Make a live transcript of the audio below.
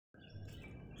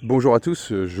Bonjour à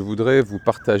tous, je voudrais vous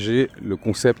partager le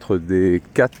concept des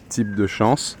 4 types de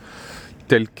chance,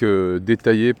 tels que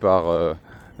détaillés par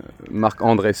Marc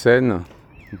Andreessen,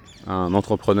 un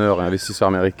entrepreneur et investisseur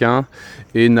américain,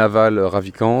 et Naval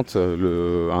Ravikant,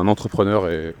 un entrepreneur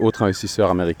et autre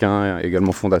investisseur américain,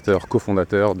 également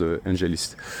cofondateur de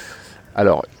AngelList.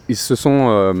 Alors, ils se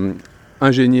sont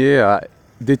ingéniés à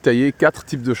détailler 4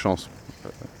 types de chances.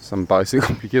 Ça me paraissait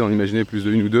compliqué d'en imaginer plus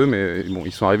de une ou deux, mais bon,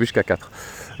 ils sont arrivés jusqu'à 4.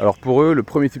 Alors pour eux, le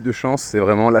premier type de chance, c'est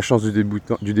vraiment la chance du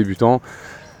débutant,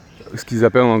 ce qu'ils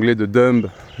appellent en anglais de dumb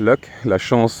luck, la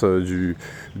chance du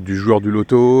joueur du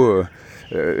loto,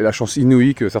 la chance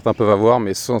inouïe que certains peuvent avoir,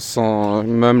 mais sans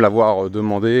même l'avoir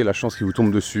demandé, la chance qui vous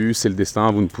tombe dessus, c'est le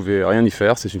destin, vous ne pouvez rien y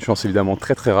faire, c'est une chance évidemment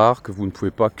très très rare que vous ne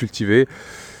pouvez pas cultiver,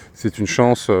 c'est une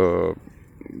chance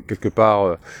quelque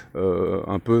part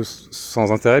un peu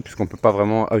sans intérêt puisqu'on ne peut pas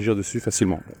vraiment agir dessus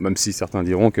facilement. Même si certains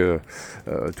diront que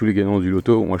tous les gagnants du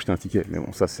loto ont acheté un ticket. Mais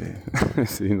bon, ça c'est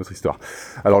c'est une autre histoire.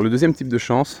 Alors le deuxième type de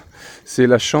chance, c'est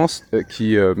la chance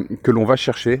que l'on va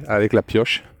chercher avec la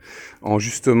pioche en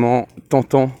justement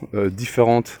tentant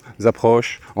différentes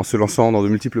approches, en se lançant dans de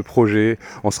multiples projets,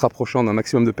 en se rapprochant d'un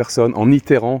maximum de personnes, en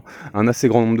itérant un assez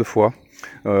grand nombre de fois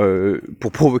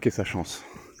pour provoquer sa chance.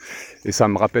 Et ça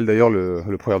me rappelle d'ailleurs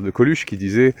le proverbe de Coluche qui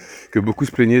disait que beaucoup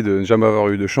se plaignaient de ne jamais avoir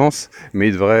eu de chance, mais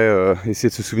ils devraient essayer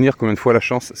de se souvenir combien de fois la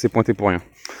chance s'est pointée pour rien.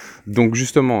 Donc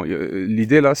justement,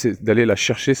 l'idée là, c'est d'aller la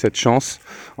chercher, cette chance,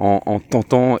 en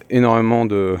tentant énormément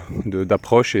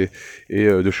d'approches et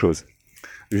de choses,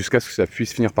 jusqu'à ce que ça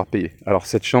puisse finir par payer. Alors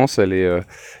cette chance, elle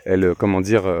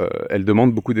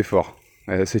demande beaucoup d'efforts.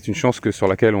 C'est une chance sur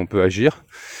laquelle on peut agir,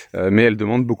 mais elle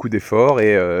demande beaucoup d'efforts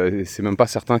et c'est même pas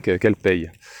certain qu'elle paye.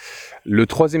 Le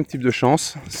troisième type de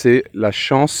chance, c'est la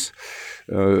chance,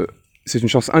 c'est une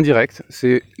chance indirecte,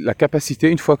 c'est la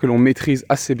capacité, une fois que l'on maîtrise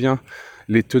assez bien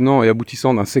les tenants et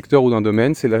aboutissants d'un secteur ou d'un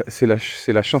domaine, c'est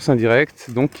la chance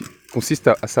indirecte, donc qui consiste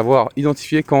à savoir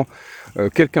identifier quand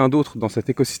quelqu'un d'autre dans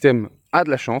cet écosystème a de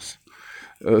la chance,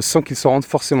 sans qu'il s'en rende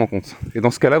forcément compte. Et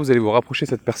dans ce cas-là, vous allez vous rapprocher de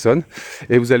cette personne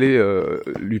et vous allez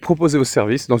lui proposer vos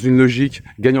services dans une logique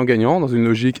gagnant-gagnant, dans une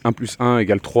logique 1 plus 1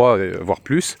 égale 3, voire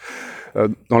plus,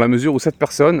 dans la mesure où cette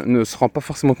personne ne se rend pas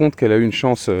forcément compte qu'elle a eu une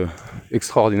chance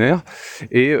extraordinaire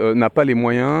et n'a pas les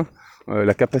moyens,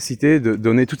 la capacité de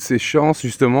donner toutes ses chances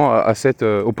justement à cette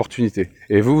opportunité.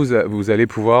 Et vous allez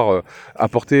pouvoir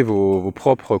apporter vos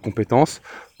propres compétences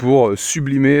pour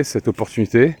sublimer cette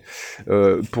opportunité,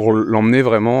 pour l'emmener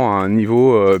vraiment à un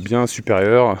niveau bien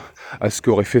supérieur à ce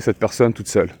qu'aurait fait cette personne toute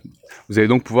seule. Vous allez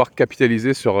donc pouvoir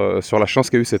capitaliser sur la chance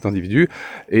qu'a eu cet individu.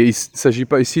 Et il ne s'agit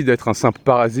pas ici d'être un simple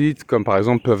parasite, comme par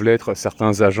exemple peuvent l'être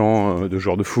certains agents de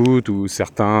joueurs de foot ou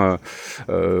certains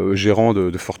gérants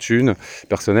de fortune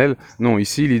personnelle. Non,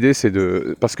 ici l'idée c'est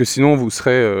parce que sinon vous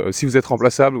serez, si vous êtes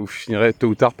remplaçable, vous finirez tôt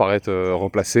ou tard par être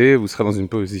remplacé, vous serez dans une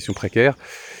position précaire.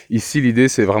 Ici l'idée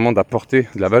c'est vraiment d'apporter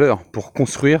de la valeur pour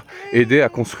construire, aider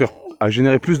à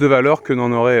générer plus de valeur que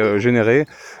n'en aurait généré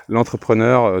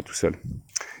l'entrepreneur tout seul.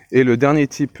 Et le dernier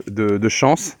type de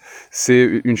chance,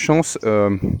 c'est une chance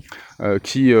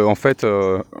qui en fait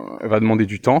va demander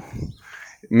du temps,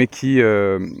 mais qui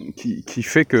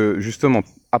fait que justement,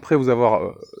 après vous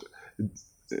avoir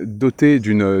doté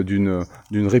d'une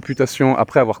réputation,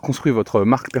 après avoir construit votre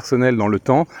marque personnelle dans le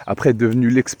temps, après être devenu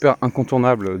l'expert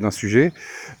incontournable d'un sujet,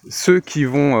 ceux qui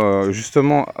vont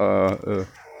justement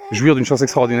jouir d'une chance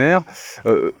extraordinaire,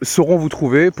 sauront vous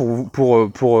trouver pour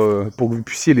que vous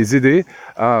puissiez les aider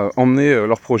à emmener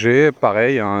leur projet,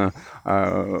 pareil,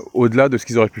 au-delà de ce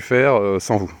qu'ils auraient pu faire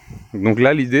sans vous. Donc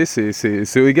là, l'idée,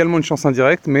 c'est également une chance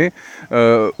indirecte, mais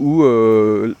où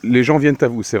les gens viennent à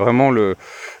vous. C'est vraiment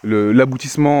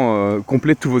l'aboutissement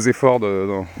complet de tous vos efforts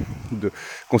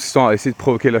consistant à essayer de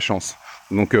provoquer la chance.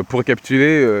 Donc pour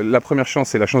récapituler, la première chance,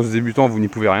 c'est la chance du débutant, vous n'y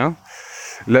pouvez rien.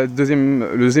 Le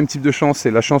deuxième type de chance,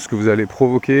 c'est la chance que vous allez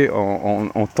provoquer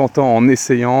en tentant, en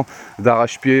essayant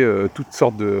d'arrache-pied toutes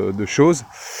sortes de choses.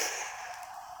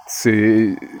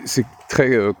 C'est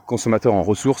très consommateur en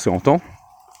ressources et en temps.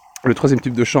 Le troisième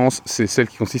type de chance, c'est celle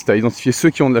qui consiste à identifier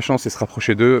ceux qui ont de la chance et se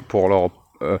rapprocher d'eux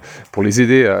pour les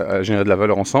aider à générer de la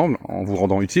valeur ensemble, en vous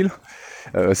rendant utile.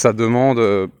 Ça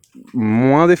demande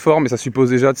moins d'efforts, mais ça suppose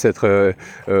déjà de s'être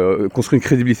construit une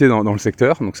crédibilité dans le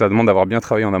secteur, donc ça demande d'avoir bien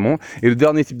travaillé en amont. Et le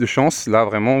dernier type de chance, là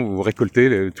vraiment vous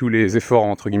récoltez tous les efforts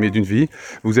entre guillemets d'une vie,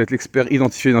 vous êtes l'expert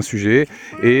identifié d'un sujet,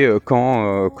 et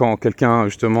quand quelqu'un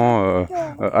justement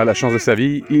a la chance de sa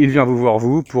vie, il vient vous voir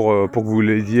vous pour que vous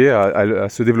l'aidiez à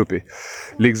se développer.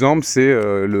 L'exemple c'est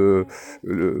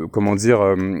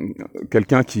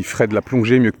quelqu'un qui ferait de la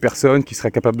plongée mieux que personne, qui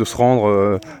serait capable de se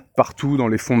rendre partout dans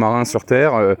les fonds marins sur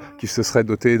Terre, qui se serait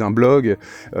doté d'un blog,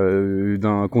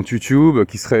 d'un compte YouTube,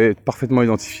 qui serait parfaitement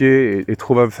identifié et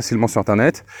trouvable facilement sur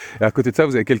Internet. Et à côté de ça,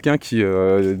 vous avez quelqu'un qui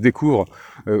découvre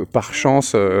par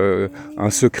chance un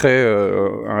secret,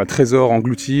 un trésor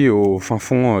englouti au fin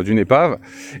fond d'une épave,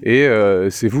 et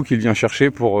c'est vous qui le vient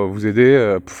chercher pour vous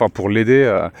aider, pour l'aider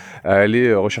à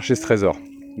aller rechercher ce trésor.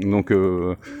 Donc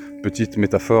petite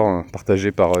métaphore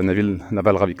partagée par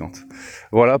Naval Ravikant.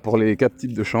 Voilà pour les 4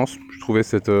 types de chance. Je trouvais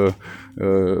cette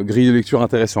grille de lecture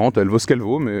intéressante. Elle vaut ce qu'elle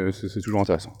vaut, mais c'est toujours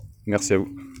intéressant. Merci à vous.